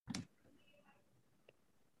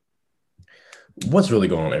What's really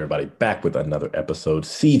going on, everybody? Back with another episode,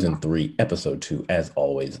 season three, episode two. As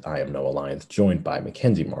always, I am Noah Lyons, joined by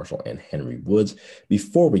Mackenzie Marshall and Henry Woods.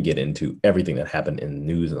 Before we get into everything that happened in the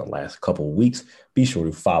news in the last couple of weeks, be sure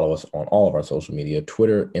to follow us on all of our social media: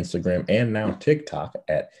 Twitter, Instagram, and now TikTok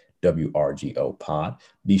at WRGO Pod.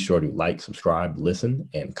 Be sure to like, subscribe, listen,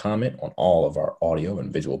 and comment on all of our audio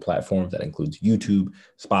and visual platforms. That includes YouTube,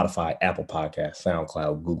 Spotify, Apple Podcasts,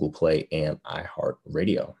 SoundCloud, Google Play, and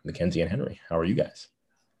iHeartRadio. Mackenzie and Henry, how are you guys?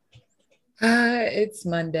 It's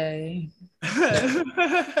Monday.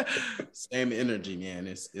 Same energy, man.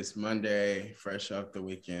 It's Monday, fresh off the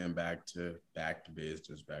weekend, back to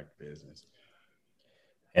business, back to business.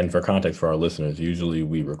 And for context for our listeners, usually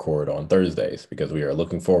we record on Thursdays because we are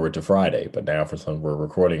looking forward to Friday. But now for some, we're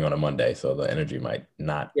recording on a Monday, so the energy might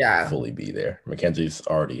not Yeah. fully be there. Mackenzie's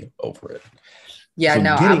already over it. Yeah, So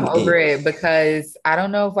no, I'm getting over in, it because I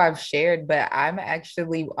don't know if I've shared, but I'm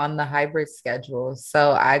actually on the hybrid schedule.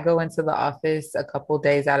 So I go into the office a couple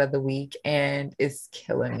days out of the week and it's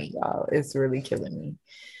killing me, y'all. It's really killing me.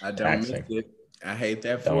 I don't miss taxing. it. I hate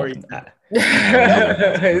that for you. Don't I don't either.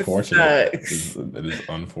 It's It unfortunate. sucks. It is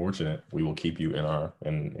unfortunate. We will keep you in our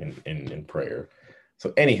in prayer. So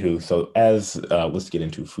anywho, so as let's get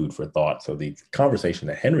into food for thought. So the conversation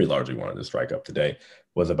that Henry largely wanted to strike up today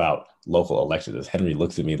was about local elections. As Henry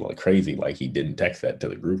looks at me like crazy, like he didn't text that to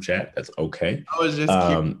the group chat. That's okay. I was just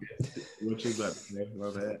curious Um, what you about to say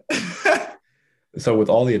about that. So, with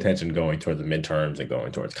all the attention going toward the midterms and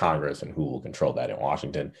going towards Congress and who will control that in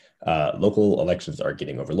Washington, local elections are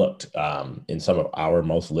getting overlooked. In some of our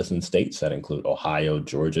most listened states, that include Ohio,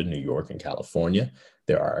 Georgia, New York, and California,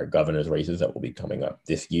 there are governor's races that will be coming up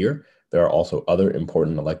this year. There are also other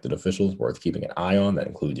important elected officials worth keeping an eye on. That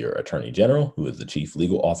include your attorney general, who is the chief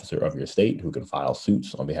legal officer of your state, who can file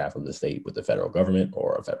suits on behalf of the state with the federal government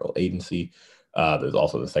or a federal agency. There's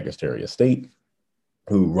also the secretary of state,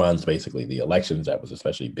 who runs basically the elections. That was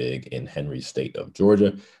especially big in Henry's state of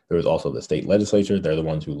Georgia. There was also the state legislature. They're the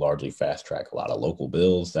ones who largely fast track a lot of local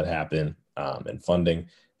bills that happen and funding.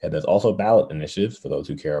 And there's also ballot initiatives for those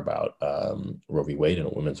who care about Roe v. Wade and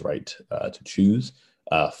a women's right to choose.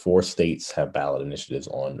 Four states have ballot initiatives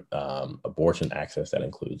on abortion access. That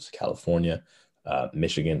includes California,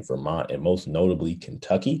 Michigan, Vermont, and most notably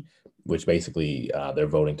Kentucky, which basically they're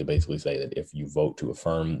voting to basically say that if you vote to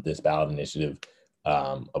affirm this ballot initiative,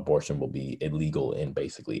 abortion will be illegal in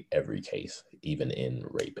basically every case, even in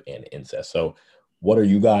rape and incest. So, what are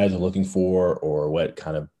you guys looking for, or what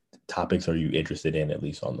kind of topics are you interested in, at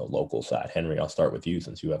least on the local side? Henry, I'll start with you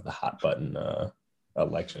since you have the hot button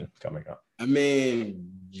election coming up. I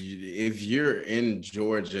mean, if you're in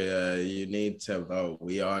Georgia, you need to vote.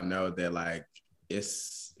 We all know that like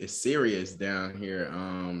it's serious down here.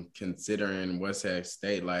 Considering what's at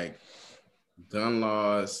stake, like gun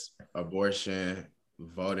laws, abortion,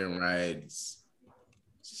 voting rights,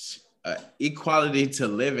 equality to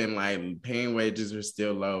living. Like paying wages are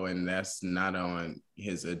still low, and that's not on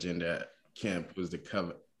his agenda. Kemp was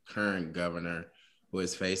the current governor who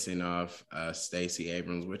is facing off Stacey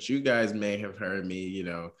Abrams, which you guys may have heard me,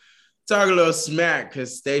 talk a little smack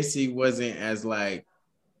because Stacey wasn't as like,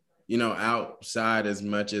 outside as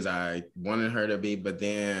much as I wanted her to be. But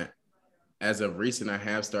then as of recent, I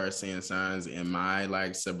have started seeing signs in my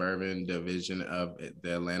like suburban division of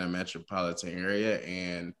the Atlanta metropolitan area.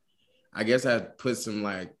 And I guess I put some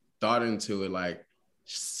like thought into it. Like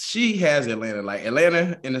she has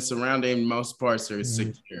Atlanta and the surrounding most parts are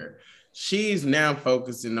secure. She's now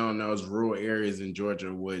focusing on those rural areas in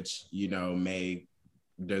Georgia, which, may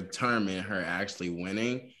determine her actually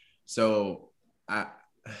winning. So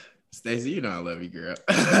Stacey, I love you, girl.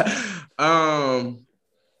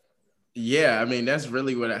 Yeah, I mean, that's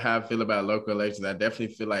really how I feel about local elections. I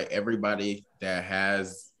definitely feel like everybody that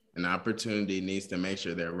has an opportunity needs to make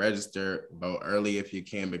sure they're registered, vote early if you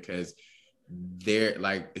can, because they're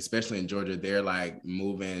like, especially in Georgia, they're like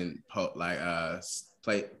moving polling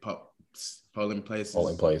places.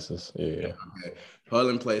 Polling places, yeah. Okay.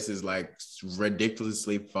 Polling places like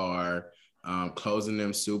ridiculously far, closing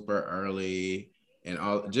them super early, and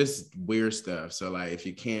all just weird stuff. So like, if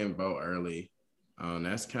you can vote early,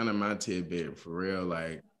 that's kind of my tidbit for real.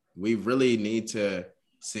 Like, we really need to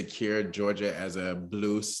secure Georgia as a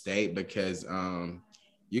blue state because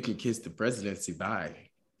you can kiss the presidency bye.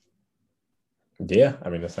 Yeah, I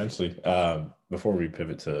mean, essentially, before we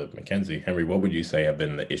pivot to Mackenzie, Henry, what would you say have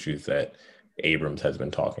been the issues that Abrams has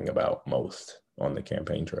been talking about most on the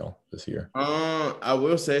campaign trail this year? I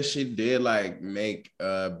will say she did like make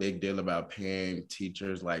a big deal about paying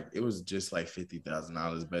teachers. Like it was just like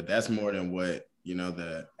 $50,000, but that's more than what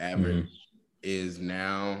the average Mhm. is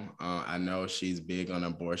now. I know she's big on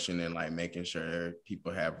abortion and like making sure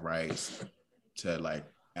people have rights to like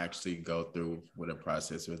actually go through with a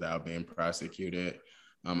process without being prosecuted.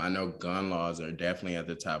 I know gun laws are definitely at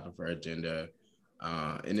the top of her agenda.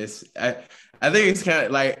 And I think it's kind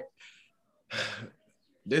of like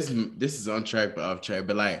this is on track but off track,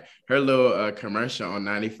 but like her little commercial on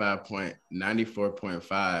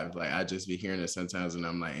 94.5, like I just be hearing it sometimes when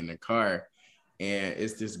I'm like in the car, and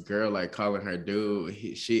it's this girl like calling her dude.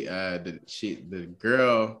 The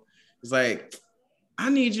girl is like, I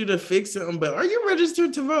need you to fix something, but are you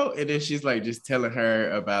registered to vote? And then she's like just telling her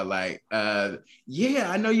about like, yeah,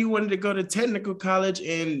 I know you wanted to go to technical college,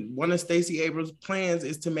 and one of Stacey Abrams' plans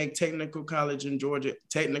is to make technical college in Georgia,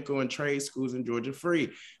 technical and trade schools in Georgia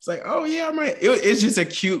free. It's like, oh yeah, I might. It's just a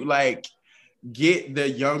cute like get the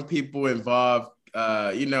young people involved,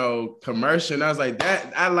 commercial. And I was like,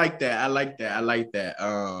 that I like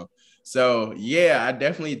that. So yeah, I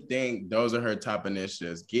definitely think those are her top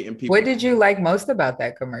initiatives. Getting people. What did you like most about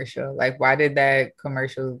that commercial? Like, why did that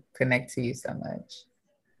commercial connect to you so much?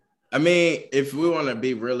 I mean, if we want to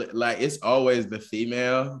be really like, it's always the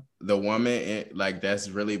female, the woman, and like that's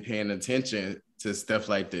really paying attention to stuff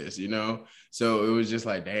like this, you know? So it was just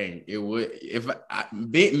like, dang, it would,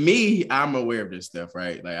 I'm aware of this stuff,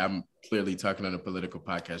 right? Like I'm clearly talking on a political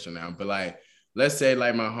podcast right now, but like, let's say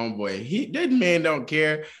like my homeboy, that man don't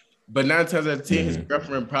care. But 9 times out of 10, his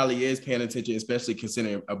girlfriend probably is paying attention, especially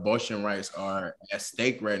considering abortion rights are at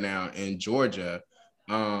stake right now in Georgia.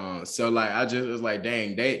 So like I just was like,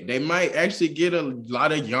 dang, they might actually get a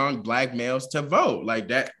lot of young Black males to vote like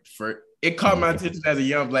that. For it caught my attention as a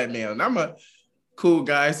young Black male, and I'm a cool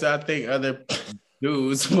guy, so I think other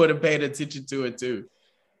dudes would have paid attention to it too.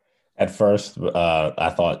 At first,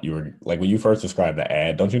 I thought you were like when you first described the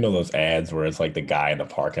ad. Don't you know those ads where it's like the guy in the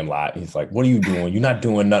parking lot? He's like, "What are you doing? You're not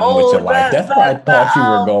doing nothing with your life." That's where I thought you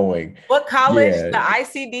were going. What college? Yeah. The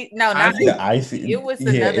ICD? No, not the ICD. It was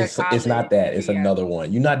another college. It's not that. It's another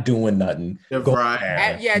one. You're not doing nothing.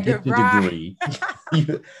 Get your degree.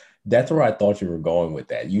 That's where I thought you were going with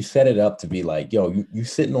that. You set it up to be like, yo, you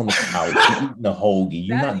sitting on the couch, eating a hoagie,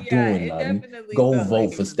 you're not doing nothing. Go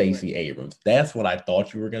vote for Stacey Abrams. That's what I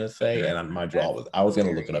thought you were gonna say, and my jaw was. I was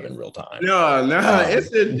gonna look it up in real time. No,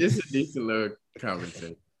 it's a decent little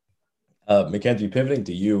conversation. Mackenzie, pivoting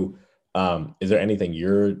to you, is there anything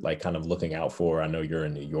you're like kind of looking out for? I know you're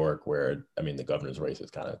in New York, where I mean the governor's race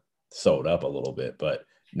is kind of sewed up a little bit, but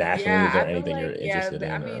nationally, is there anything you're interested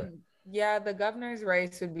in? Yeah, the governor's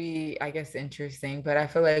race would be, I guess, interesting, but I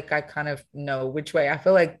feel like I kind of know which way. I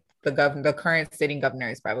feel like the current sitting governor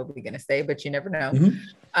is probably going to stay, but you never know.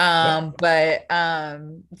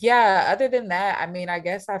 Yeah, other than that, I mean, I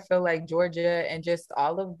guess I feel like Georgia and just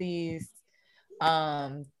all of these,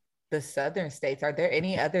 the southern states. Are there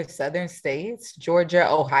any other southern states?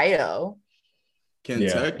 Georgia, Ohio.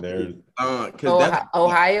 Kentucky.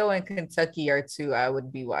 Ohio and Kentucky are two I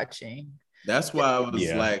would be watching. That's why I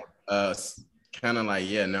was like, kind of like,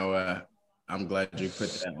 I'm glad you put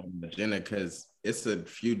that on the agenda, because it's a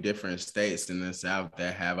few different states in the South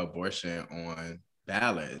that have abortion on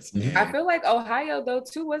ballots. I feel like Ohio though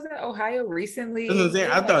too. Wasn't Ohio recently?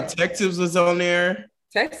 I thought Texas was on there.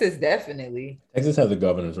 Texas definitely. Texas has a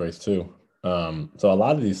governor's race too. So a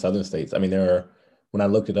lot of these southern states, I mean, when I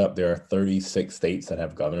looked it up, there are 36 states that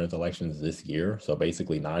have governor's elections this year. So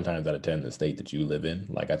basically 9 times out of 10, the state that you live in,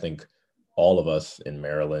 like I think all of us in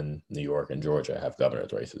Maryland, New York, and Georgia have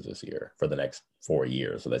governor's races this year for the next 4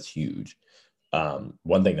 years. So that's huge.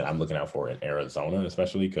 One thing that I'm looking out for in Arizona,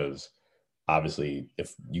 especially because obviously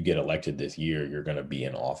if you get elected this year, you're going to be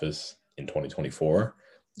in office in 2024.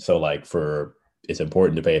 So like it's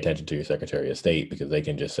important to pay attention to your Secretary of State, because they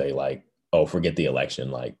can just say like, oh, forget the election.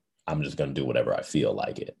 Like I'm just going to do whatever I feel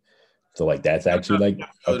like it. So like, that's actually like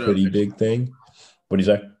a pretty big thing. What do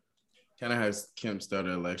you say? Kind of has Kemp start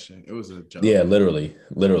the election. It was a joke. Yeah, literally.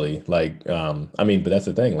 Like, I mean, but that's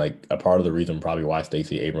the thing. Like, a part of the reason probably why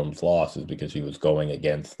Stacey Abrams lost is because she was going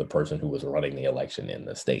against the person who was running the election in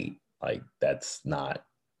the state. Like,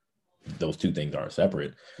 those two things aren't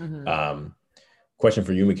separate. Question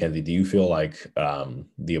for you, Mackenzie. Do you feel like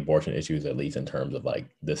the abortion issues, at least in terms of like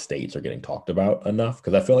the states, are getting talked about enough?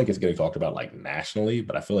 Because I feel like it's getting talked about like nationally,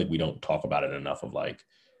 but I feel like we don't talk about it enough of like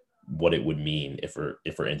what it would mean if,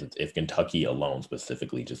 for instance, if Kentucky alone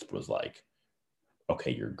specifically just was like,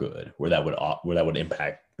 okay, you're good, where that would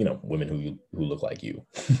impact, women who look like you.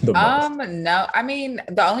 No, I mean,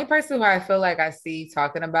 the only person who I feel like I see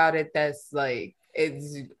talking about it that's like,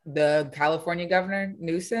 it's the California governor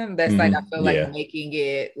Newsom. That's like, I feel like making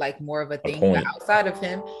it like more of a thing, but outside of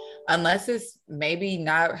him. Unless it's maybe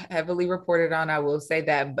not heavily reported on, I will say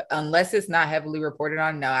that. But unless it's not heavily reported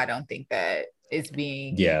on, no, I don't think that it's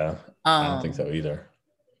being Yeah, I don't think so either.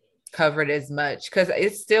 covered as much, because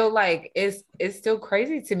it's still like it's still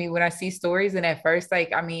crazy to me when I see stories. And at first,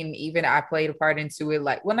 like, I mean, even I played a part into it,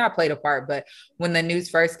 like, well, not played a part, but when the news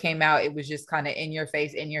first came out, it was just kind of in your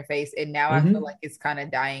face, and now I feel like it's kind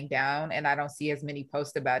of dying down, and I don't see as many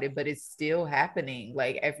posts about it, but it's still happening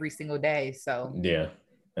like every single day. So yeah,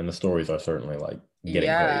 and the stories are certainly like getting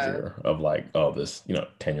crazier of like, oh, this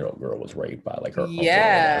 10-year-old girl was raped by like her uncle, and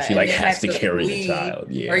now she like has to carry the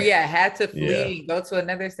child, or had to flee and go to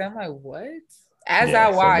another state. I'm like, what? As I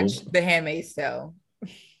watched The Handmaid's Tale,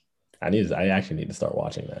 I actually need to start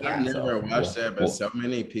watching that. I've never watched that, but so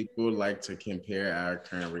many people like to compare our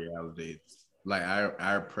current reality, like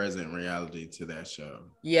our present reality, to that show.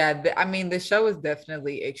 Yeah, I mean, the show is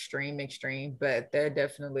definitely extreme, but there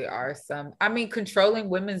definitely are some, I mean, controlling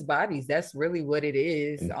women's bodies. That's really what it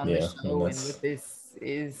is on the show, and what this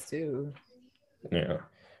is too. Yeah.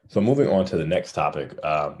 So moving on to the next topic,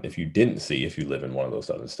 if you live in one of those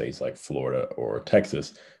southern states like Florida or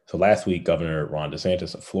Texas. So last week, Governor Ron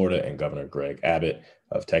DeSantis of Florida and Governor Greg Abbott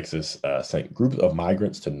of Texas sent groups of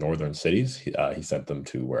migrants to northern cities. He sent them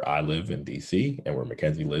to where I live in DC and where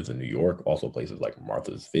Mackenzie lives in New York, also places like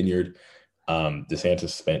Martha's Vineyard. DeSantis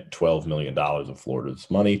spent $12 million of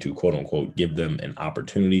Florida's money to, quote unquote, give them an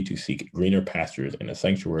opportunity to seek greener pastures in a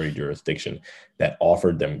sanctuary jurisdiction that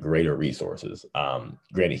offered them greater resources.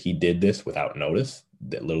 Granted, he did this without notice.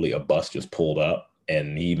 That literally a bus just pulled up,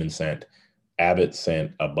 and Abbott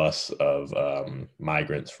sent a bus of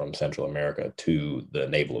migrants from Central America to the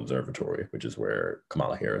Naval Observatory, which is where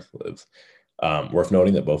Kamala Harris lives. Worth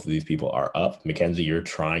noting that both of these people are up. Mackenzie, you're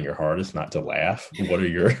trying your hardest not to laugh. What are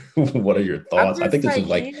your thoughts? I think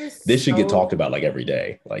this should get talked about like every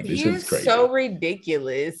day. Like, this is crazy. So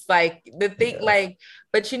ridiculous. Like the thing,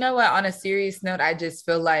 but you know what? On a serious note, I just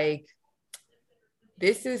feel like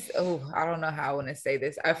this is, I don't know how I want to say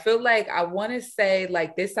this. I feel like I want to say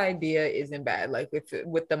like this idea isn't bad. Like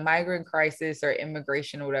with the migrant crisis or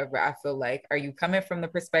immigration or whatever, I feel like, are you coming from the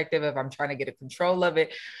perspective of I'm trying to get a control of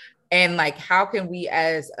it? And like, how can we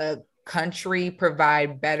as a country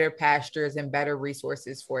provide better pastures and better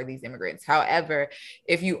resources for these immigrants? However,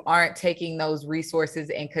 if you aren't taking those resources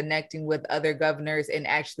and connecting with other governors and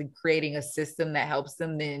actually creating a system that helps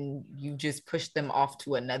them, then you just push them off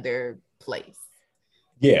to another place.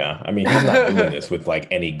 Yeah, I mean, he's not doing this with like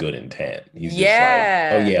any good intent. He's just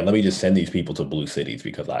like, oh yeah, let me just send these people to blue cities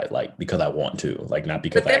because I want to, like, not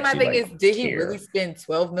because. But then my thing is, did he really spend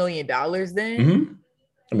 $12 million then? Mm-hmm.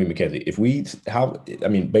 I mean, Mackenzie,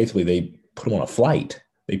 basically they put them on a flight.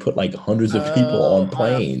 They put like hundreds of people on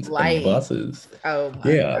planes and buses. Oh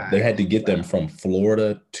my God. They had to get them from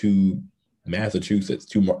Florida to Massachusetts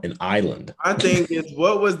to an island. I think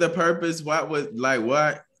what was the purpose?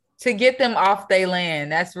 What? To get them off their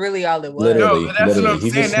land. That's really all it was. Literally, that's what I'm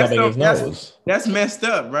saying. He's snubbing his nose. That's messed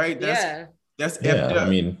up, right? That's effed up. I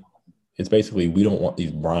mean, it's basically, we don't want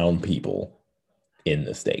these brown people in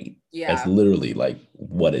the state. Yeah. That's literally like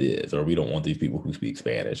what it is. Or we don't want these people who speak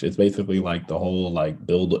Spanish. It's basically like the whole like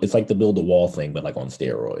it's like the build a wall thing, but like on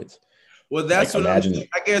steroids. Well, that's like, what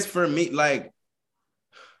I guess for me, like,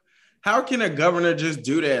 how can a governor just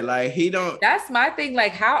do that? Like, he don't. That's my thing.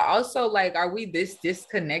 Like, how also, like, are we this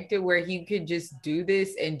disconnected where he could just do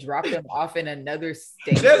this and drop them off in another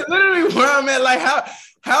state? That's literally where I'm at. Like,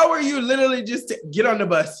 how are you literally just get on the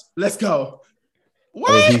bus? Let's go. What?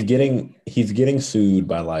 I mean, he's getting sued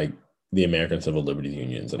by like the American Civil Liberties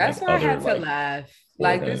Unions and that's like why other I had to laugh.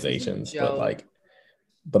 Organizations,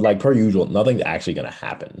 but like per usual, nothing's actually gonna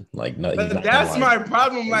happen. Like, that's my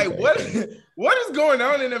problem. Like, what is going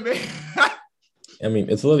on in America? I mean,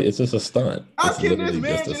 it's just a stunt. How can this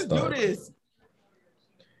man just do this?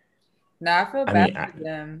 No, I feel bad for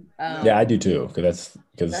them. Yeah, I do too, because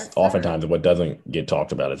oftentimes what doesn't get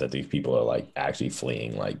talked about is that these people are like actually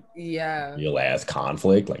fleeing like real ass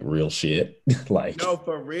conflict, like real shit. Like, no,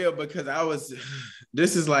 for real. Because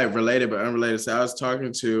this is like related but unrelated. So I was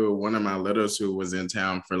talking to one of my littles who was in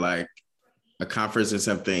town for like a conference or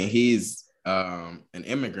something. He's an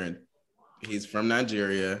immigrant. He's from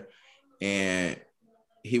Nigeria, and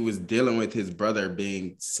he was dealing with his brother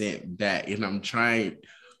being sent back. And I'm trying.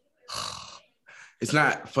 It's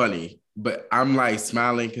not funny, but I'm like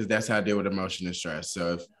smiling because that's how I deal with emotion and stress.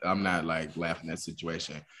 So if I'm not like laughing at the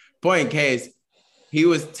situation. Point in case, he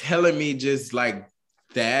was telling me just like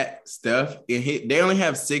that stuff. And they only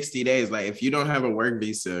have 60 days. Like, if you don't have a work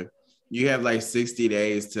visa, you have like 60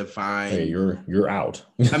 days to find. Hey, you're out.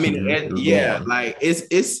 I mean, you're like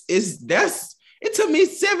it's It took me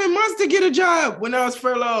 7 months to get a job when I was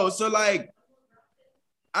furloughed. So like,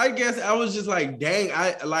 I guess I was just like, dang,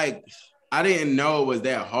 I didn't know it was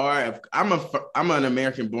that hard. I'm an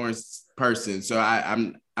American born person, so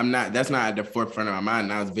I'm not, that's not at the forefront of my mind.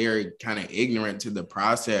 And I was very kind of ignorant to the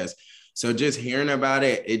process. So just hearing about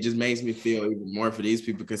it, it just makes me feel even more for these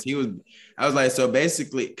people, because I was like, so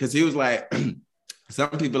basically, because he was like, some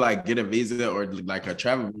people like get a visa or like a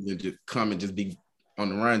travel visa, just come and just be on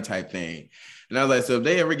the run type thing. And I was like, so if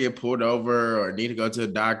they ever get pulled over or need to go to a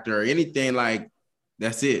doctor or anything, like,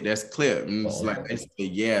 that's it, that's clear. And it's like, basically,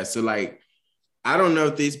 yeah. So like, I don't know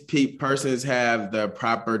if these persons have the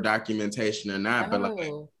proper documentation or not, but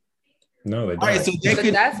like, no, they don't. Right, so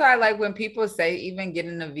that's why, like, when people say even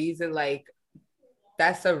getting a visa, like,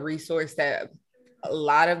 that's a resource that a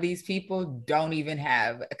lot of these people don't even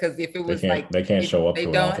have, because if it was they can't show up, they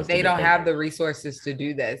don't have the resources to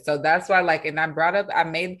do that. So that's why, like, and I brought up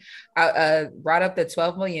the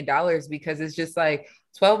 $12 million, because it's just like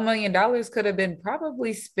 $12 million could have been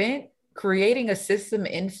probably spent creating a system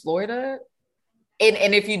in Florida.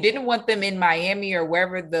 And if you didn't want them in Miami or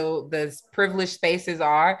wherever the privileged spaces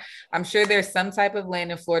are, I'm sure there's some type of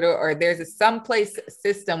land in Florida, or there's some place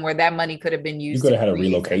system where that money could have been used. You could have had a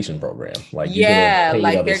relocation program. Like, you yeah, could have paid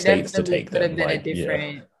like other states to take them. Like,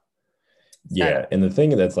 different. Yeah. And the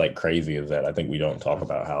thing that's like crazy is that I think we don't talk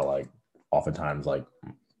about how like oftentimes like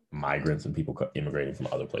migrants and people immigrating from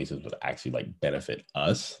other places would actually like benefit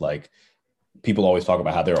us. Like, people always talk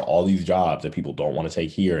about how there are all these jobs that people don't want to take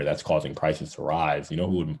here. That's causing prices to rise. You know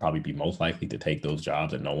who would probably be most likely to take those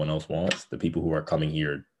jobs that no one else wants? The people who are coming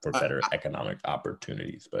here for better economic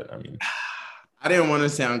opportunities. But I mean, I didn't want to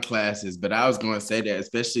sound classist, but I was going to say that,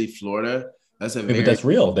 especially Florida. But that's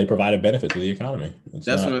real. They provide a benefit to the economy.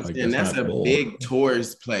 That's what I'm saying. That's a big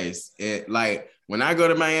tourist place. Like, when I go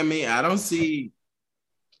to Miami, I don't see,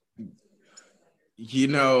 you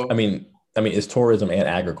know. I mean, it's tourism and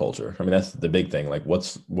agriculture. I mean, that's the big thing. Like,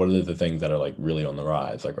 what are the things that are like really on the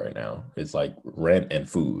rise? Like right now, it's like rent and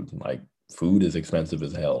food. Like, food is expensive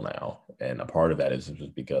as hell now. And a part of that is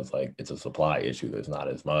just because like it's a supply issue. There's not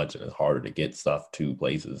as much, and it's harder to get stuff to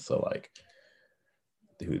places. So like,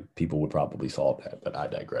 people would probably solve that, but I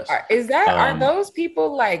digress. Are those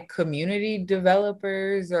people like community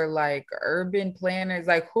developers or like urban planners?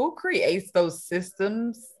 Like, who creates those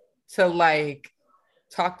systems to like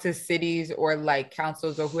talk to cities or like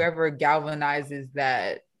councils or whoever galvanizes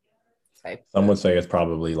that type? Some would say it's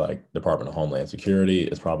probably like Department of Homeland Security.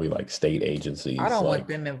 It's probably like state agencies. I don't want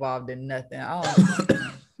them involved in nothing.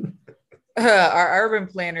 Our urban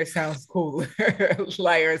planner sounds cooler,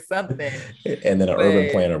 like, or something. And then an urban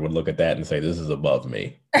planner would look at that and say, "This is above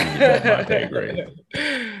me. This is above my pay grade."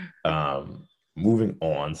 Moving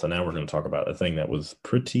on. So now we're going to talk about a thing that was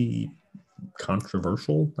pretty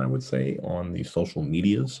controversial, I would say, on the social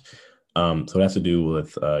medias. So it has to do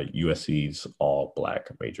with USC's all-Black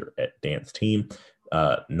majorette dance team,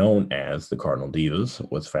 known as the Cardinal Divas,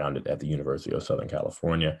 was founded at the University of Southern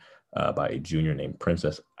California by a junior named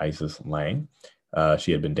Princess Isis Lang.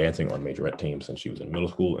 She had been dancing on majorette teams since she was in middle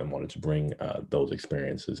school and wanted to bring those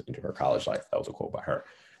experiences into her college life. That was a quote by her.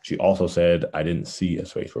 She also said, "I didn't see a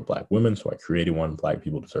space for Black women, so I created one. Black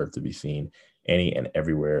people deserve to be seen any and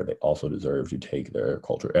everywhere. They also deserve to take their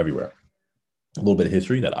culture everywhere." A little bit of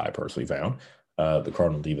history that I personally found. The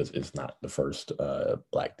Cardinal Divas is not the first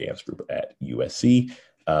Black dance group at USC.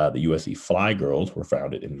 The USC Fly Girls were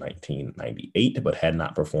founded in 1998, but had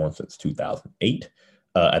not performed since 2008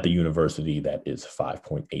 at the university that is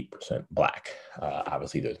 5.8% Black.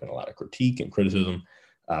 Obviously, there's been a lot of critique and criticism,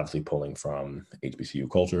 obviously pulling from HBCU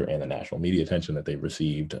culture and the national media attention that they've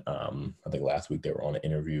received. I think last week they were on an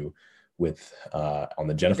interview with on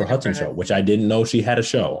the Jennifer Hudson show, which I didn't know she had a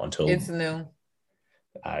show until it's new.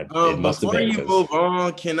 It must have been. Before you move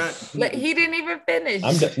on, he didn't even finish.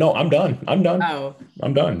 I'm done. Oh.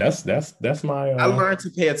 I'm done. That's my. I learned to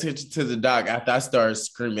pay attention to the doc after I started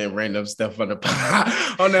screaming random stuff on the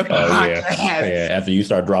podcast. Yeah. After you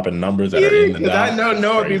start dropping numbers that are in the doc. I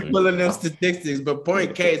know I'll be pulling them statistics, but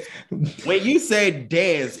point case, when you say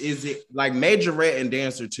dance, is it like majorette and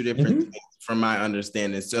dance are two different things? From my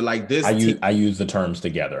understanding, so like this, I use the terms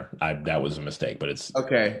together. That was a mistake, but it's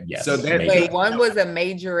okay. Yes, so one was a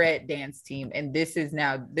majorette dance team, and this isn't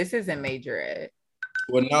majorette.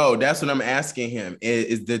 Well, no, that's what I'm asking him.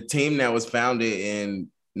 Is the team that was founded in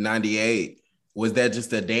 '98, was that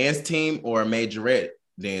just a dance team or a majorette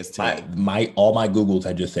dance team? All my Googles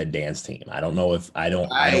had just said dance team. I don't know if I don't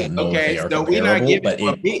know if they are comparable, but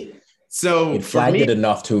so it flagged it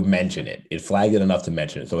enough to mention it.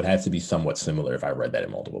 So it has to be somewhat similar if I read that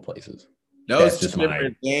in multiple places. Those two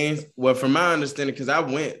different things. Well, from my understanding, because I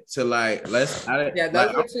went to those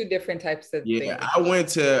are two different types of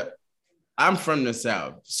things. I'm from the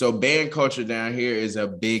South, so band culture down here is a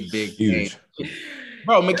big huge thing.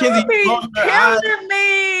 Bro, Mackenzie, killing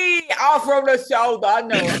me off from the shoulder. I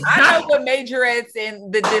know the majorettes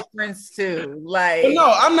and the difference too. Like, well,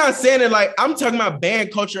 no, I'm not saying it. Like, I'm talking about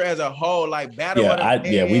band culture as a whole. Like, battle.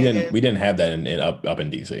 We didn't have that in up in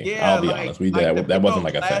DC. Yeah, I'll be honest, that wasn't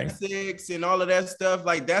like a thing. Classics and all of that stuff.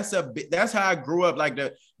 Like, that's how I grew up. Like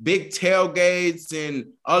the big tailgates and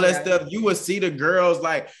all that stuff. You would see the girls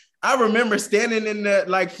like. I remember standing in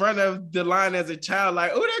the front of the line as a child,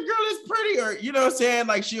 like, oh, that girl is pretty, or you know what I'm saying?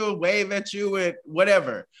 Like she'll wave at you and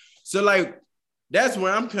whatever. So like that's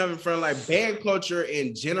where I'm coming from. Like band culture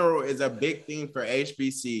in general is a big thing for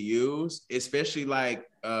HBCUs, especially like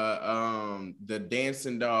the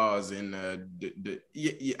Dancing Dolls and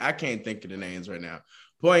I can't think of the names right now.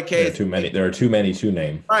 Point case, there are too many to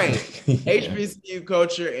name. Right. HBCU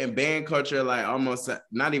culture and band culture, like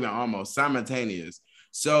not even almost simultaneous.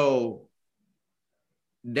 So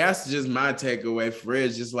that's just my takeaway for it.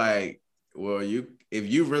 It's just like, well,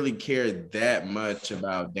 if you really care that much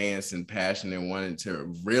about dance and passion and wanted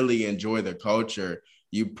to really enjoy the culture,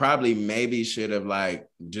 you probably maybe should have like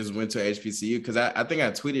just went to HBCU. Because I think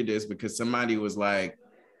I tweeted this because somebody was like,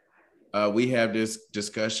 we have this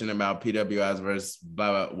discussion about PWIs versus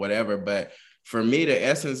blah, blah, whatever. But for me, the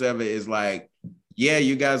essence of it is like, yeah,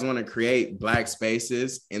 you guys want to create Black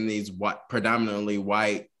spaces in these predominantly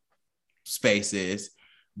white spaces,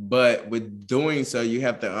 but with doing so, you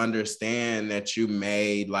have to understand that you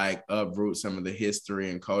may like uproot some of the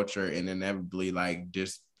history and culture and inevitably like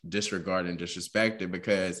disregard and disrespect it,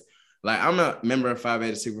 because like I'm a member of Phi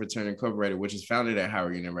Beta Sigma Fraternity Incorporated, which is founded at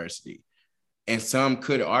Howard University. And some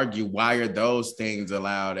could argue, why are those things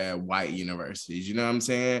allowed at white universities? You know what I'm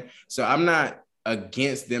saying? So I'm not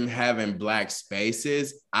against them having Black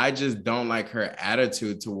spaces. I just don't like her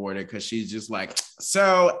attitude toward it, because she's just like,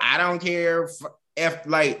 so I don't care if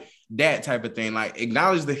like that type of thing. Like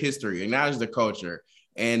acknowledge the history, acknowledge the culture,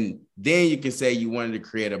 and then you can say you wanted to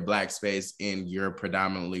create a Black space in your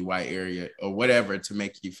predominantly white area or whatever to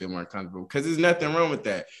make you feel more comfortable, because there's nothing wrong with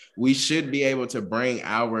that. We should be able to bring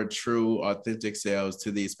our true authentic selves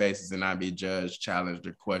to these spaces and not be judged, challenged,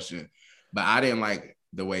 or questioned. But I didn't like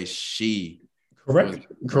the way she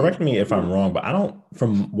Correct me if I'm wrong, but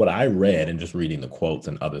from what I read and just reading the quotes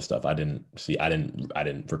and other stuff, I didn't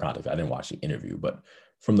for context, I didn't watch the interview, but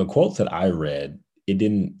from the quotes that I read,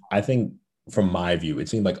 I think from my view, it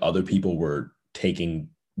seemed like other people were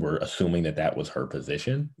assuming that was her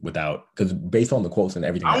position because based on the quotes and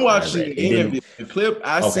everything. I'm watching the interview, the clip.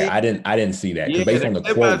 I didn't see that, because based on the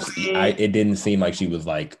quotes, it didn't seem like she was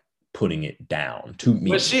like putting it down to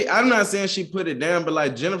me. But I'm not saying she put it down, but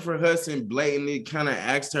like Jennifer Hudson blatantly kind of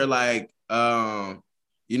asked her like,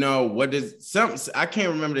 what is something, I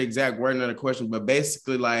can't remember the exact wording of the question, but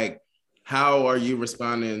basically like, how are you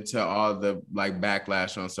responding to all the like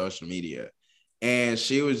backlash on social media? And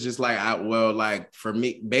she was just like, for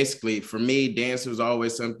me, dance was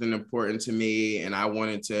always something important to me. And I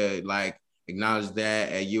wanted to like acknowledge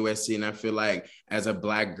that at USC. And I feel like as a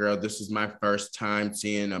Black girl, this is my first time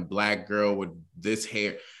seeing a Black girl with this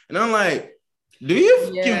hair. And I'm like, do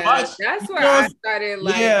you watch? That's where I started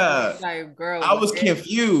like, girl, I was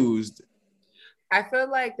confused. I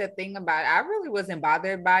feel like the thing about it, I really wasn't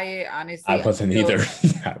bothered by it, honestly. I wasn't either.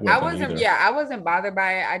 I wasn't bothered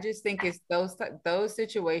by it. I just think it's those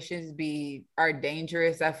situations are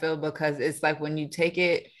dangerous, I feel, because it's like when you take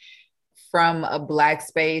it from a Black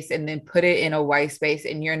space and then put it in a white space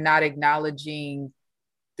and you're not acknowledging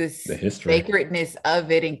the sacredness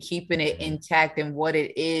of it and keeping it intact and what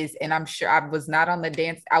it is. And I'm sure I was not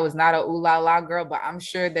a ooh la la girl, but I'm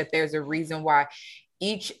sure that there's a reason why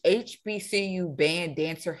each HBCU band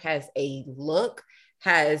dancer has a look,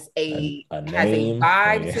 has a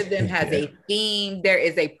vibe to them, has a theme. There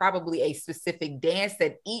is probably a specific dance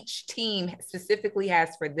that each team specifically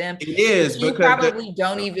has for them. It is. You probably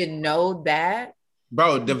don't even know that.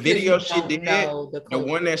 Bro, the video she did, the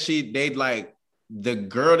one that they like, the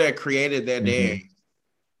girl that created that dance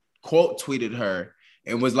quote tweeted her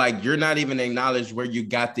and was like, you're not even acknowledged where you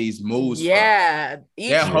got these moves from. That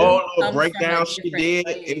whole little breakdown she did,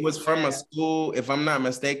 it was from a school, if I'm not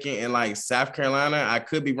mistaken, in like South Carolina. I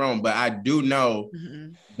could be wrong, but I do know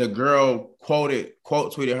the girl quote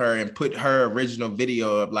tweeted her and put her original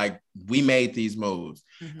video up like, we made these moves.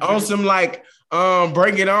 On some like,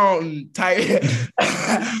 bring it on type.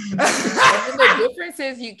 The difference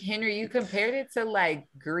is, Henry, you compared it to like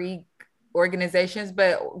Greek organizations,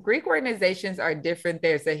 but Greek organizations are different.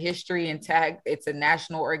 There's a history intact. It's a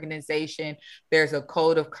national organization. There's a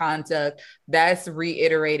code of conduct that's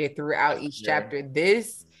reiterated throughout each chapter.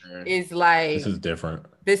 This is like, this is different.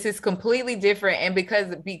 This is completely different. And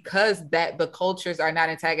because that the cultures are not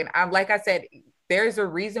intact. And I'm like I said, there's a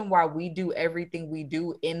reason why we do everything we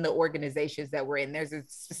do in the organizations that we're in. There's a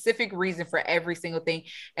specific reason for every single thing.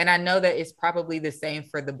 And I know that it's probably the same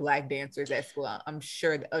for the Black dancers as well. I'm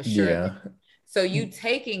sure. Yeah. So you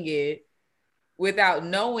taking it without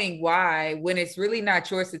knowing why, when it's really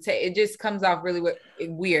not yours to take, it just comes off really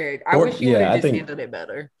weird. I wish you would have just handled it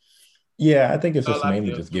better. Yeah, I think it's just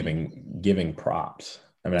mainly just giving props.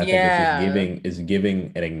 I mean, I think it's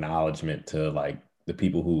giving an acknowledgement to like the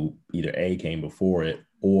people who either A, came before it,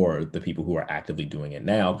 or the people who are actively doing it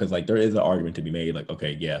now. Because like there is an argument to be made, like,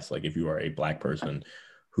 okay, yes, like if you are a Black person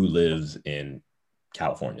who lives in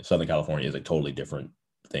California, Southern California is a totally different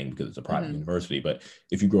thing because it's a private university. But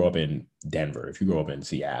if you grow up in Denver, if you grow up in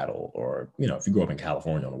Seattle, or if you grow up in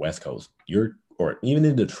California on the West Coast, or even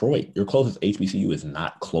in Detroit, your closest HBCU is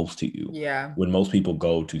not close to you. Yeah. When most people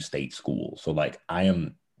go to state school. So like I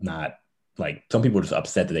am not, like, some people are just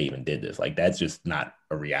upset that they even did this. Like that's just not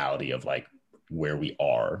a reality of like where we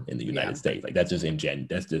are in the United States. Like that's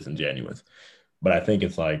disingenuous. But I think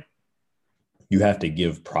it's like you have to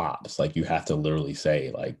give props. Like you have to literally say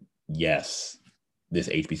like, yes, this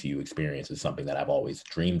HBCU experience is something that I've always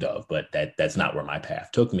dreamed of, but that's not where my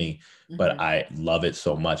path took me. But I love it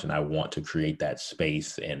so much, and I want to create that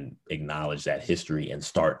space and acknowledge that history and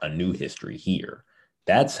start a new history here.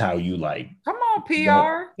 That's how you like. Come on,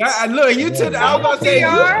 PR. Look, you took. I was about to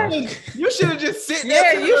say you should have just sit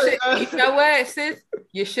there. Yeah, you should. You know what, sis?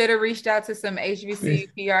 You should have reached out to some HBCU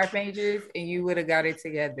PR pages, and you would have got it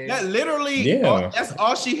together. That literally, that's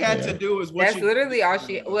all she had to do. Is what that's literally all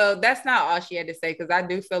she. Well, that's not all she had to say, because I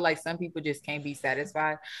do feel like some people just can't be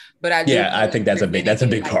satisfied. But I think that's a big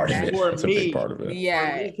part of it. That's a big part of it.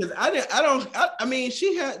 Yeah, because I mean,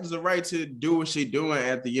 she has the right to do what she's doing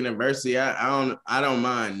at the university. I don't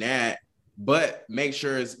mind that. But make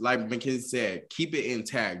sure it's like Mackenzie said, keep it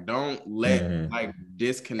intact. Don't let like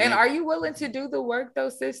disconnect. And are you willing to do the work though,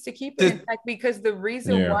 sis, to keep it intact? Because the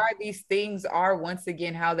reason why these things are once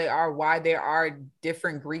again how they are, why there are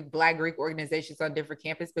different Black Greek organizations on different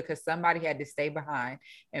campuses, because somebody had to stay behind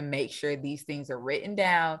and make sure these things are written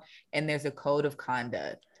down and there's a code of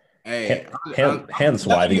conduct. Hey, hence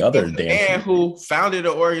why the other man who founded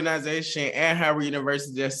the organization and Howard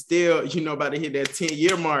University that's still, about to hit that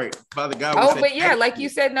 10-year mark. Father God. But yeah, like you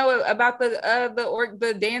said, no, about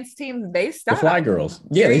the dance team, they stopped. The Fly Girls,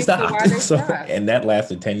 they stopped. And that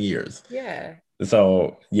lasted 10 years. Yeah.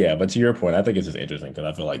 So yeah, but to your point, I think it's just interesting because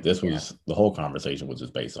I feel like this was the whole conversation was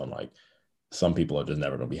just based on like some people are just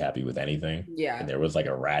never going to be happy with anything. Yeah. And there was like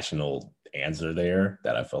a rational answer there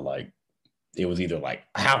that I feel like. It was either like,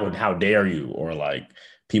 how dare you? Or like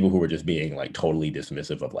people who were just being like totally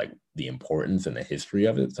dismissive of like the importance and the history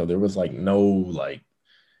of it. So there was like no like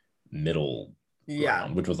middle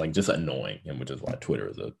ground, which was like just annoying, and which is why Twitter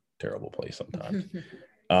is a terrible place sometimes.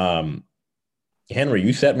 Henry,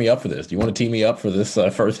 you set me up for this. Do you want to tee me up for this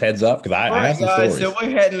first heads up? Because I have some stories. So we're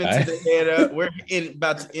heading into the head up. We're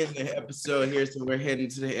about to end the episode here, so we're heading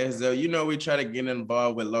to the heads up. We try to get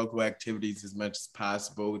involved with local activities as much as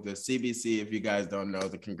possible. The CBC, if you guys don't know,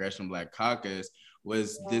 the Congressional Black Caucus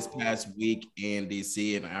was this past week in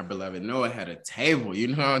DC, and our beloved Noah had a table. You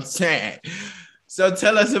know what I'm saying? So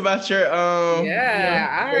tell us about your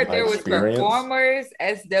I heard there was performers,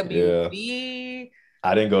 SWB. Yeah.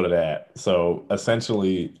 I didn't go to that. So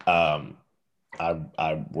essentially, I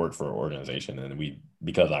worked for an organization, and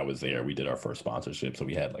because I was there, we did our first sponsorship. So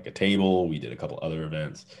we had like a table, we did a couple other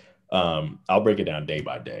events. I'll break it down day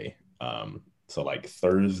by day. So like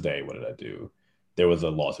Thursday, what did I do? There was a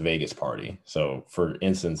Las Vegas party. So for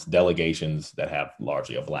instance, delegations that have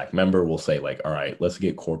largely a Black member will say like, all right, let's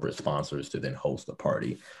get corporate sponsors to then host the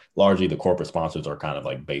party. Largely the corporate sponsors are kind of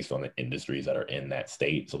like based on the industries that are in that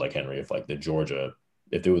state. So like Henry, if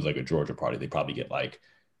there was like a Georgia party, they probably get like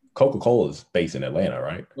Coca-Cola's based in Atlanta,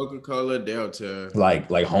 right? Coca-Cola, Delta. Like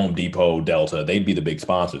Home Depot, Delta, they'd be the big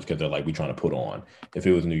sponsors because they're like, we trying to put on. If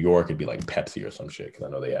it was New York, it'd be like Pepsi or some shit because I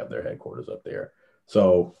know they have their headquarters up there.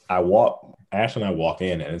 So Ash and I walk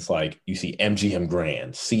in, and it's like, you see MGM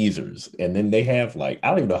Grand, Caesars, and then they have like, I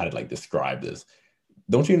don't even know how to like describe this.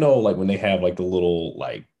 Don't you know, like when they have like the little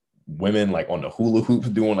like women like on the hula hoops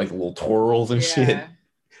doing like the little twirls and shit?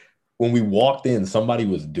 When we walked in, somebody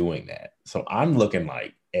was doing that. So I'm looking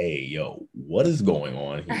like, hey, yo, what is going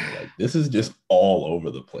on here? Like, this is just all over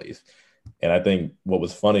the place. And I think what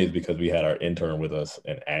was funny is because we had our intern with us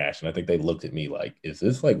and Ash, and I think they looked at me like, "Is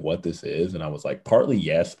this like what this is?" And I was like, "Partly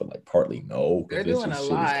yes, but like partly no," They're because this doing a is shit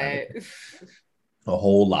is kind lot. of a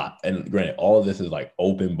whole lot. And granted, all of this is like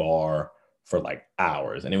open bar for like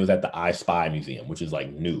hours, and it was at the I Spy Museum, which is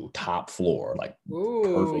like new, top floor, like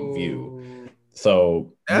perfect view. Ooh.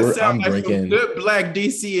 So That sounds I'm like some drinking. good black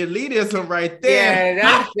DC elitism right there. Yeah,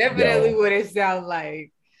 that's definitely Yo. what it sounds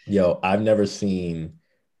like. Yo, I've never seen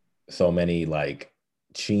so many like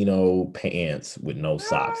chino pants with no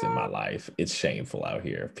socks in my life. It's shameful out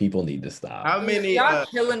here. People need to stop. How many? Y'all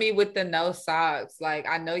killing me with the no socks. Like,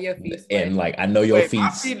 I know your feet sweat. And like I know your Wait, feet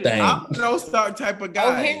my stink. I'm a no sock type of guy.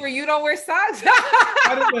 Oh, Henry, you don't wear socks?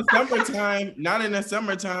 Not in the summertime. Not in the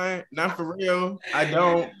summertime. Not for real. I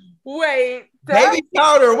don't. Wait. Baby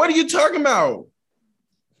powder. What are you talking about?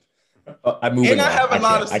 I'm moving And I on. have a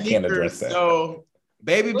lot of I can't address sneakers. that. So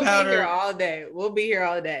baby We'll be here powder. all day. We'll be here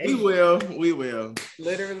all day. We will. We will.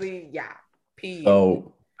 Literally, yeah. Pee.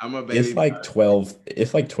 So I'm a baby. it's like 12,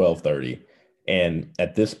 it's like 12:30. And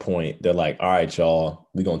at this point, they're like, all right, y'all,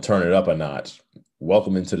 we're gonna turn it up a notch.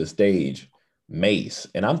 Welcome into the stage, Mace.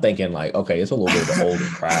 And I'm thinking, like, okay, it's a little bit of an older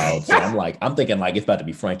crowd. So I'm thinking like it's about to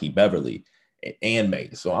be Frankie Beverly and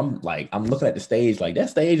Mace. So I'm looking at the stage, like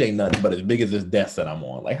that stage ain't nothing but as big as this desk that I'm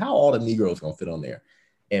on. Like, how all the Negroes gonna fit on there?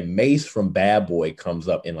 And Mace from Bad Boy comes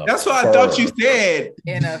up in a That's what fur. I thought you said.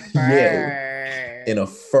 In a fur. Yeah, in a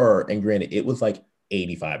fur. And granted, it was like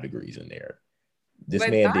 85 degrees in there. This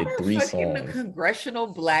man did 3 songs. The Congressional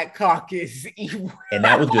Black Caucus. And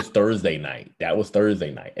that was just Thursday night.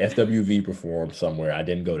 SWV performed somewhere. I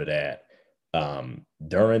didn't go to that.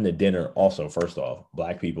 During the dinner, also, first off,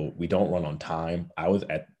 Black people, we don't run on time. I was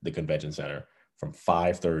at the convention center from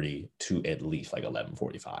 5:30 to at least like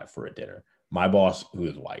 11:45 for a dinner. My boss, who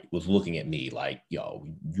is white, was looking at me like, yo,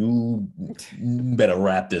 you better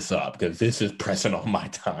wrap this up because this is pressing on my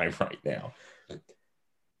time right now.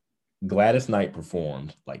 Gladys Knight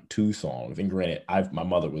performed like 2 songs. And granted, my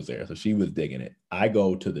mother was there, so she was digging it. I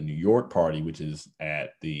go to the New York party, which is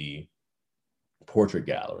at the Portrait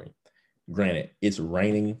Gallery. Granted, it's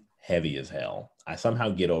raining heavy as hell. I somehow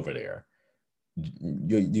get over there.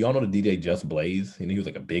 Do y'all know the DJ Just Blaze? And he was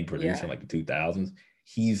like a big producer in like the 2000s.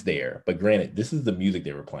 He's there. But granted, this is the music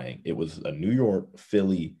they were playing. It was a New York,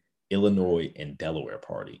 Philly, Illinois, and Delaware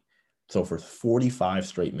party. So for 45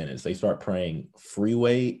 straight minutes, they start playing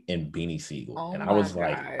Freeway and Beanie Siegel. Oh, and I was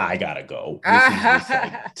like, I gotta go. This is just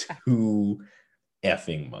like too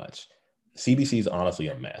effing much. CBC is honestly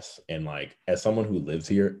a mess. And like, as someone who lives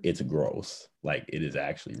here, it's gross. Like, it is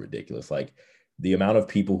actually ridiculous. Like, the amount of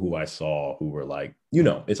people who I saw who were like,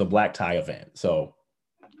 it's a black tie event. So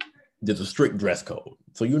there's a strict dress code.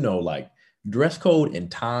 So, like, dress code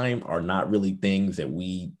and time are not really things that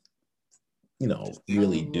we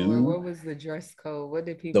really do. What was the dress code? What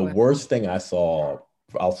did people? The worst thing I saw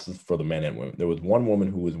for the men and women, there was one woman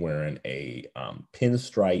who was wearing a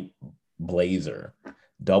pinstripe blazer,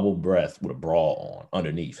 double breast with a bra on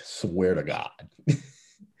underneath. Swear to God.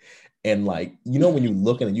 And like, when you're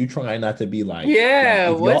looking and you try not to be like,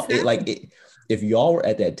 if y'all were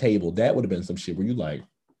at that table, that would have been some shit where you like,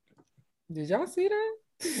 did y'all see that?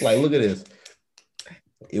 Like, look at this.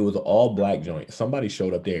 It was an all black joint. Somebody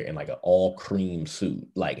showed up there in like an all cream suit,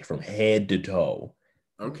 like from head to toe.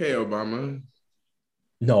 Okay, Obama.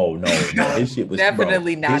 No. His shit was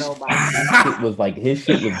definitely not Obama. It was like his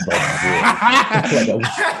shit was like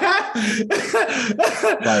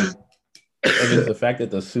and it's the fact that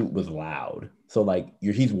the suit was loud. So like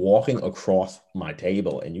he's walking across my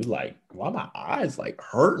table, and you like, why my eyes like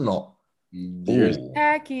hurting all.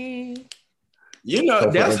 Tacky. That's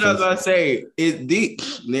what I was gonna say.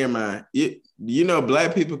 Never mind.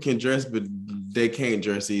 Black people can dress, but they can't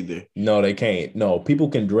dress either. No, they can't. No, people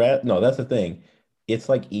can dress. No, that's the thing. It's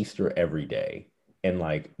like Easter every day. And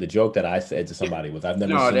like the joke that I said to somebody was, I've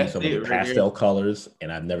never seen so many pastel colors,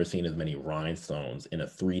 and I've never seen as many rhinestones in a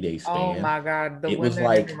 3-day span. Oh my God. The women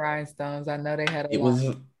like rhinestones. I know they had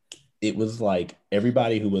it was like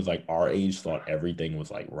everybody who was like our age thought everything was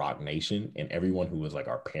like Rock Nation, and everyone who was like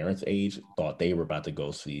our parents' age thought they were about to go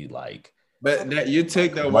see like. But that you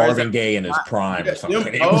took the Marvin Gaye in his prime or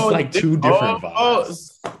something. It was like 2 different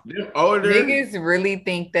vibes. Niggas really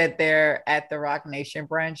think that they're at the Rock Nation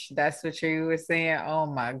brunch. That's what you were saying. Oh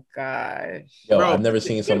my gosh. Yo, bro, I've never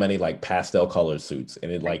seen so many like pastel colored suits,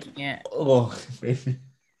 and it like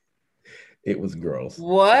it was gross.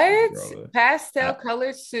 What? Pastel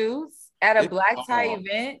colored suits at a black tie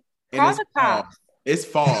event? Call the cops. It's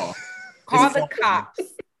fall. Call the cops.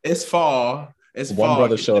 It's fall. It's one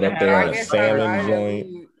brother showed up there in a salmon joint.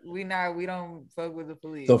 We don't fuck with the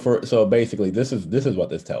police. So basically, this is what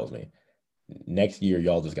this tells me. next year,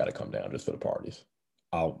 y'all just got to come down just for the parties.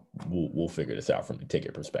 We'll figure this out from the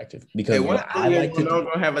ticket perspective because what I like to do. We're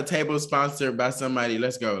gonna have a table sponsored by somebody.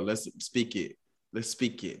 Let's go. Let's speak it.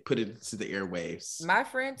 Put it to the airwaves. My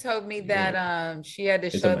friend told me that she had to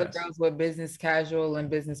show the girls what business casual and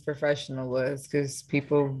business professional was because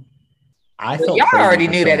people. Y'all already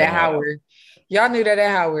knew that at Howard. Y'all knew that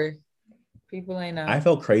at Howard. People ain't know. I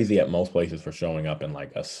felt crazy at most places for showing up in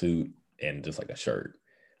like a suit and just like a shirt,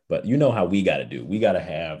 but you know how we got to do. We got to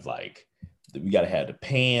have the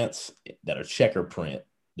pants that are checker print,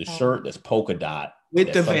 the shirt that's polka dot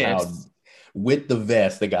with the vest. With the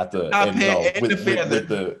vest, they got the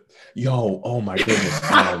oh my goodness.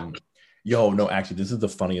 No, actually, this is the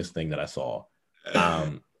funniest thing that I saw.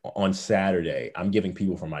 On Saturday, I'm giving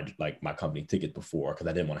people from my company tickets before because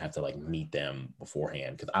I didn't want to have to like meet them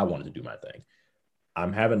beforehand because I wanted to do my thing.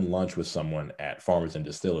 I'm having lunch with someone at Farmers and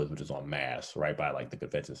Distillers, which is on Mass, right by like the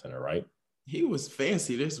convention center, right? He was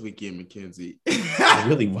fancy this weekend, Mackenzie. I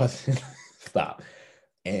really wasn't. Stop.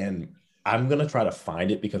 And I'm gonna try to find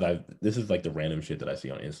it because this is like the random shit that I see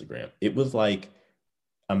on Instagram. It was like,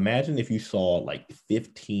 imagine if you saw like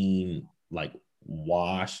 15 like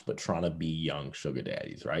washed but trying to be young sugar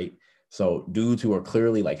daddies, right? So dudes who are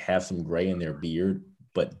clearly like have some gray in their beard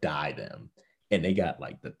but dye them, and they got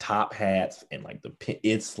like the top hats and like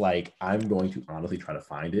it's like, I'm going to honestly try to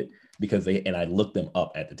find it because I looked them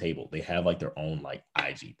up at the table. They have like their own like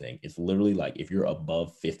IG thing. It's literally like if you're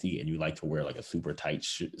above 50 and you like to wear like a super tight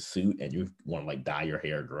suit and you want to like dye your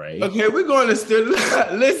hair gray. Okay, we're going to still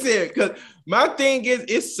listen because my thing is,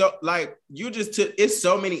 it's so like it's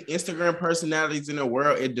so many Instagram personalities in the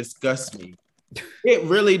world. It disgusts me. It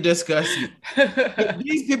really disgusts me.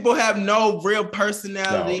 These people have no real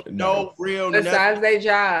personality, no real. Besides their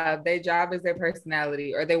job is their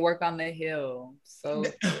personality, or they work on the Hill. So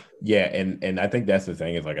yeah, and I think that's the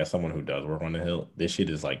thing is like, as someone who does work on the Hill, this shit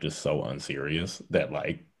is like just so unserious that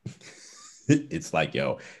like it's like,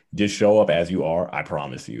 yo, just show up as you are. I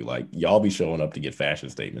promise you, like y'all be showing up to get fashion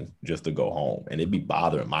statements just to go home, and it'd be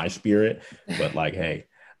bothering my spirit. But like, hey,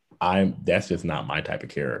 that's just not my type of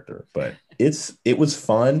character. But it was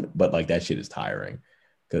fun, but like that shit is tiring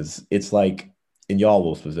because it's like, and y'all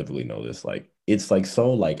will specifically know this, like it's like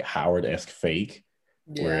so like Howard-esque fake,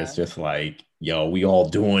 where it's just like, yo, we all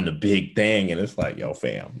doing the big thing, and it's like, yo,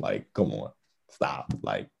 fam, like come on, stop.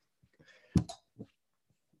 Like,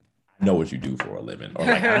 I know what you do for a living, or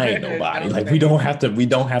like I ain't nobody. Like we don't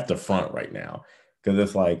have to front right now because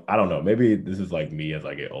it's like, I don't know, maybe this is like me as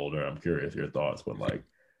I get older. I'm curious your thoughts, but like,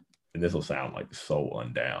 and this will sound like so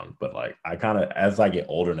undown, but like I kind of, as I get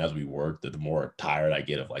older and as we work, the more tired I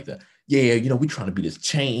get of like we trying to be this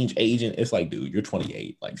change agent. It's like, dude, you're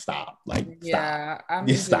 28. Like, stop. Like, yeah,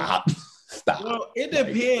 stop. Stop. Well, it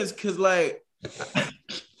depends because like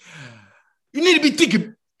you need to be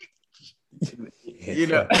thinking. You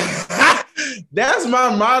know, that's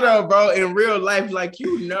my motto, bro. In real life, like,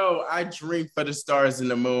 I dream for the stars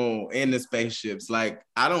and the moon and the spaceships. Like,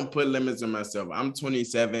 I don't put limits on myself. I'm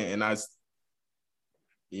 27 and I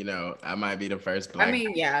might be the first black. I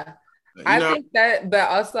mean, yeah. I think that, but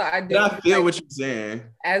also I do. I feel what you're saying.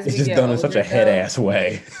 As it's just done in such a head ass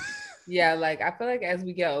way. Yeah, like I feel like as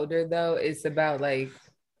we get older, though, it's about like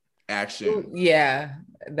action. Yeah,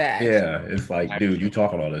 that. Yeah, it's like, dude, you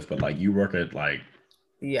talking all this, but like you work at like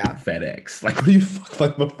FedEx. Like,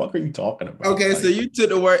 what the fuck are you talking about? Okay, like, so you took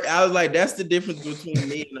the word. I was like, that's the difference between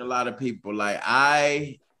me and a lot of people. Like,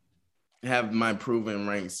 I have my proven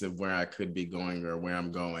ranks of where I could be going or where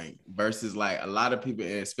I'm going versus like a lot of people.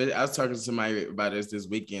 Especially, I was talking to somebody about this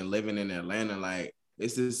weekend, living in Atlanta. Like,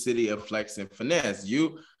 it's the city of flex and finesse.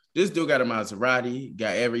 This dude got a Maserati,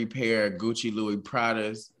 got every pair of Gucci, Louis,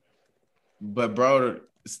 Pradas, but bro,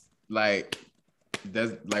 like,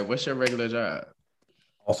 that's like, what's your regular job?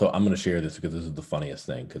 Also, I'm going to share this because this is the funniest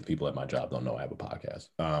thing because people at my job don't know I have a podcast.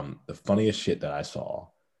 The funniest shit that I saw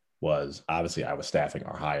was, obviously I was staffing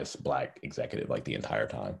our highest Black executive like the entire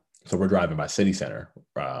time. So we're driving by City Center,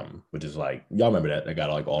 which is like, y'all remember that? They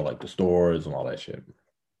got like all like the stores and all that shit.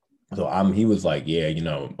 So he was like, yeah,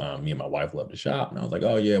 me and my wife love to shop. And I was like,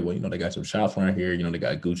 oh yeah, well, they got some shops around here. They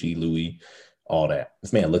got Gucci, Louis, all that.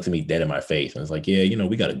 This man looked at me dead in my face and was like, yeah,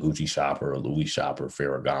 we got a Gucci shopper, a Louis shopper,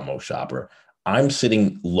 Ferragamo shopper. I'm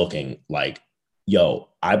sitting looking like, yo,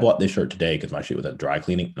 I bought this shirt today because my shit was at dry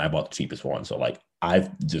cleaning and I bought the cheapest one. So like, I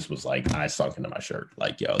just was like, I sunk into my shirt.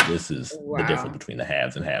 Like, yo, this is the difference between the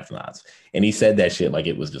haves and have-nots. And he said that shit like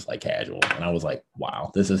it was just like casual. And I was like,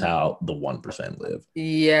 wow, this is how the 1% live.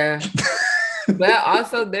 Yeah. But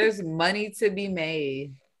also there's money to be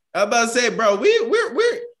made. I'm about to say, bro,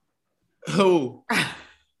 we're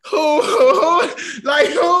Who? Like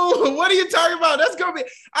who? What are you talking about? That's gonna be.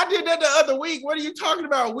 I did that the other week. What are you talking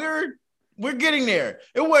about? We're getting there.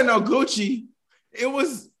 It wasn't no Gucci. It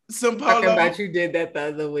was some polo. Talking about you did that the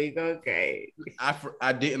other week. Okay.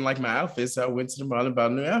 I didn't like my outfit, so I went to the mall and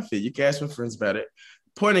bought a new outfit. You can ask my friends about it.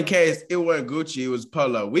 Point in case, it wasn't Gucci. It was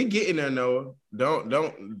polo. We getting there, Noah.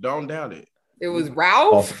 Don't doubt it. It was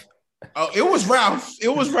Ralph. Oh, it was Ralph. It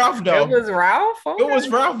was Ralph though. It was Ralph. Okay. It was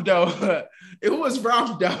Ralph though. It was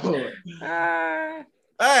Ralph though.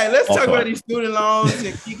 All right, let's talk about these student loans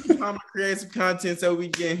and Keke Palmer create some content so we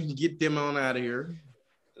can get them on out of here.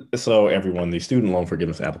 So everyone, the student loan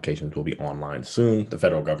forgiveness applications will be online soon. The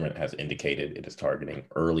federal government has indicated it is targeting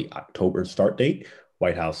early October start date.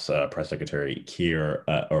 White House Press Secretary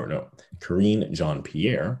Karine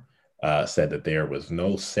Jean-Pierre said that there was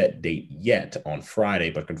no set date yet on Friday,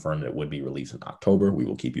 but confirmed that it would be released in October. We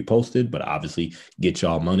will keep you posted, but obviously get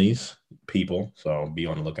y'all monies, people. So be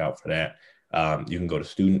on the lookout for that. You can go to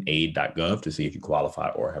studentaid.gov to see if you qualify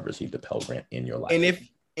or have received a Pell Grant in your life.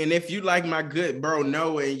 And if you like my good bro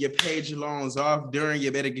Noah and you paid your loans off during,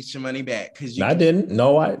 you better get your money back. I didn't.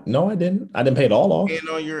 No, I didn't. I didn't pay it all off. And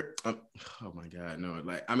on your, oh my God, no!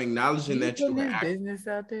 Like I'm acknowledging that you were business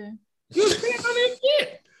out there. You was paying on it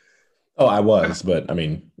shit. Oh, I was, but I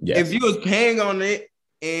mean, yes. If you was paying on it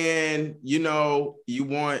and you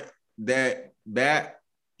want that back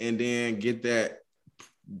and then get that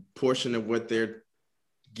portion of what they're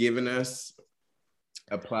giving us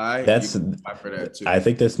apply. That's apply for that too. I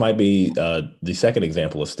think this might be the second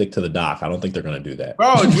example of stick to the doc. I don't think they're going to do that.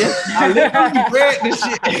 Bro, yes, I literally read this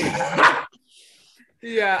shit.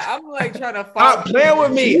 Yeah, I'm like trying to stop playing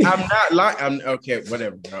with me. I'm not like I'm okay,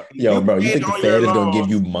 whatever, bro. Yo, bro, you think the Fed is gonna give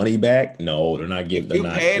you money back? No, they're not giving. You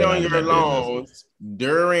paid on your loans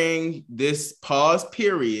during this pause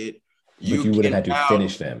period. But you would have had to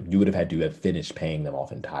finish them. You would have had to have finished paying them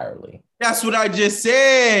off entirely. That's what I just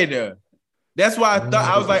said. That's why I thought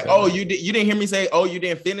I was like, oh, you didn't hear me say, oh, you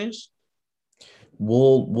didn't finish?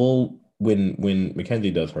 We'll when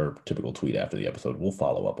Mackenzie does her typical tweet after the episode, we'll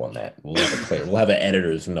follow up on that. We'll have an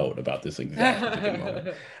editor's note about this exact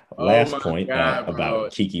moment. Last point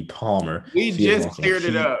about Keke Palmer. We just cleared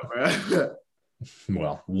it up, bro.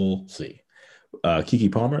 Well, we'll see.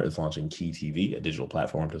 Keke Palmer is launching Key TV, a digital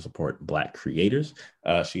platform to support Black creators.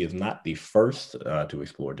 She is not the first to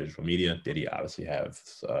explore digital media. Diddy obviously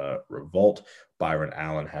has Revolt. Byron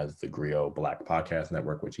Allen has the Griot Black Podcast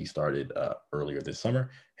Network, which he started earlier this summer.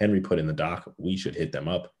 Henry put in the doc, we should hit them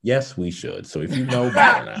up. Yes, we should. So if you know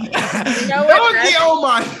Byron Allen. You know what? Oh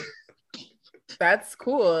my. That's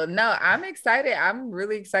cool. No, I'm excited. I'm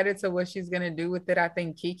really excited to what she's going to do with it. I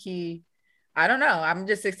think Keke, I don't know. I'm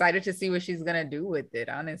just excited to see what she's gonna do with it.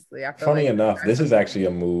 Honestly, I feel funny enough, this is actually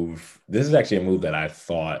a move. This is actually a move that I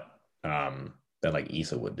thought that like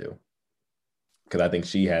Issa would do, because I think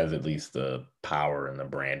she has at least the power and the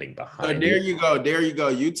branding behind. There you go.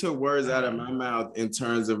 You took words out of my mouth in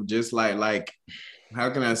terms of just like how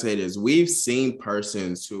can I say this? We've seen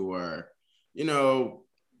persons who are,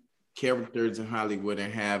 characters in Hollywood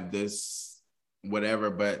and have this whatever,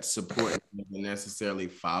 but support doesn't necessarily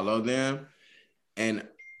follow them. And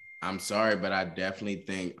I'm sorry, but I definitely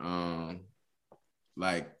think,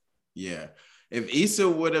 if Issa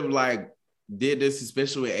would have did this,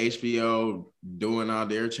 especially with HBO doing all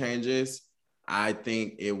their changes, I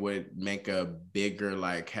think it would make a bigger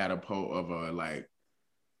catapult of a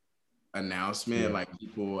announcement. Yeah.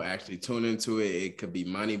 People actually tune into it. It could be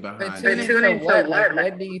money behind it. Tune into what?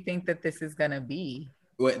 What do you think that this is gonna be?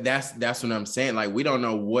 Well, that's what I'm saying. We don't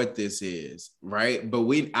know what this is, right? But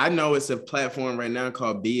I know it's a platform right now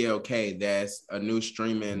called BLK. That's a new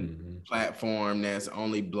streaming platform that's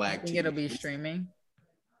only Black. Think it'll be streaming?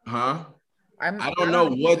 Huh? I don't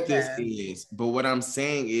know what this is, but what I'm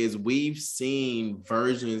saying is we've seen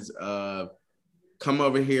versions of come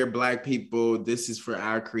over here, Black people. This is for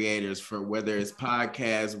our creators, for whether it's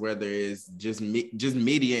podcasts, whether it's just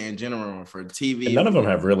media in general, for TV. And none of them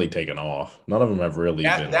have really taken off. None of them have really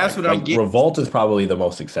been. That's what I'm getting. Revolt is probably the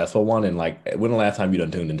most successful one. And when the last time you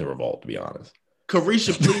done tuned into Revolt, to be honest?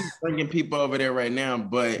 Carisha, please bringing people over there right now.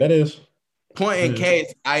 But that is point in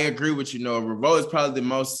case, I agree with you. Revolt is probably the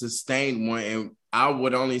most sustained one, and I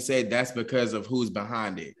would only say that's because of who's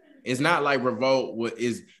behind it. It's not like Revolt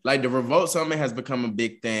is the Revolt Summit has become a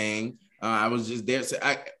big thing. I was just there. So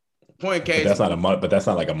point in case, that's not like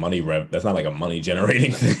a money that's not like a money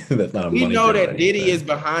generating thing. That's not a we money know that Diddy thing. is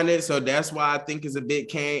behind it, so that's why I think it's a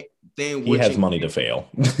big thing. He has money to fail.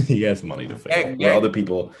 He has money to fail. Where other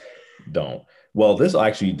people don't. Well, this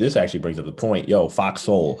actually brings up the point. Yo, Fox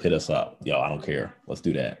Soul, hit us up. Yo, I don't care. Let's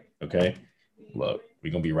do that. Okay. Look,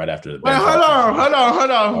 We're gonna be right after the. Wait, hold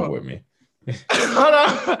on. Talk with me. Hold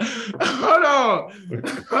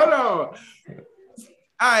on.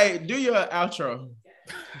 All right, do your outro.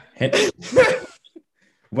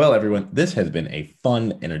 Well, everyone, this has been a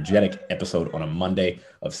fun, energetic episode on a Monday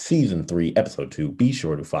of season 3, episode 2. Be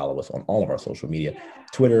sure to follow us on all of our social media,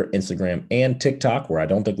 Twitter, Instagram, and TikTok, where I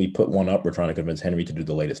don't think we put one up. We're trying to convince Henry to do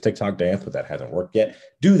the latest TikTok dance, but that hasn't worked yet.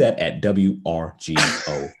 Do that at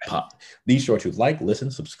WRGO Pop. Be sure to like, listen,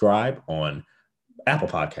 subscribe on Apple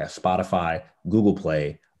Podcasts, Spotify, Google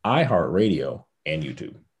Play, iHeartRadio, and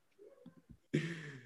YouTube.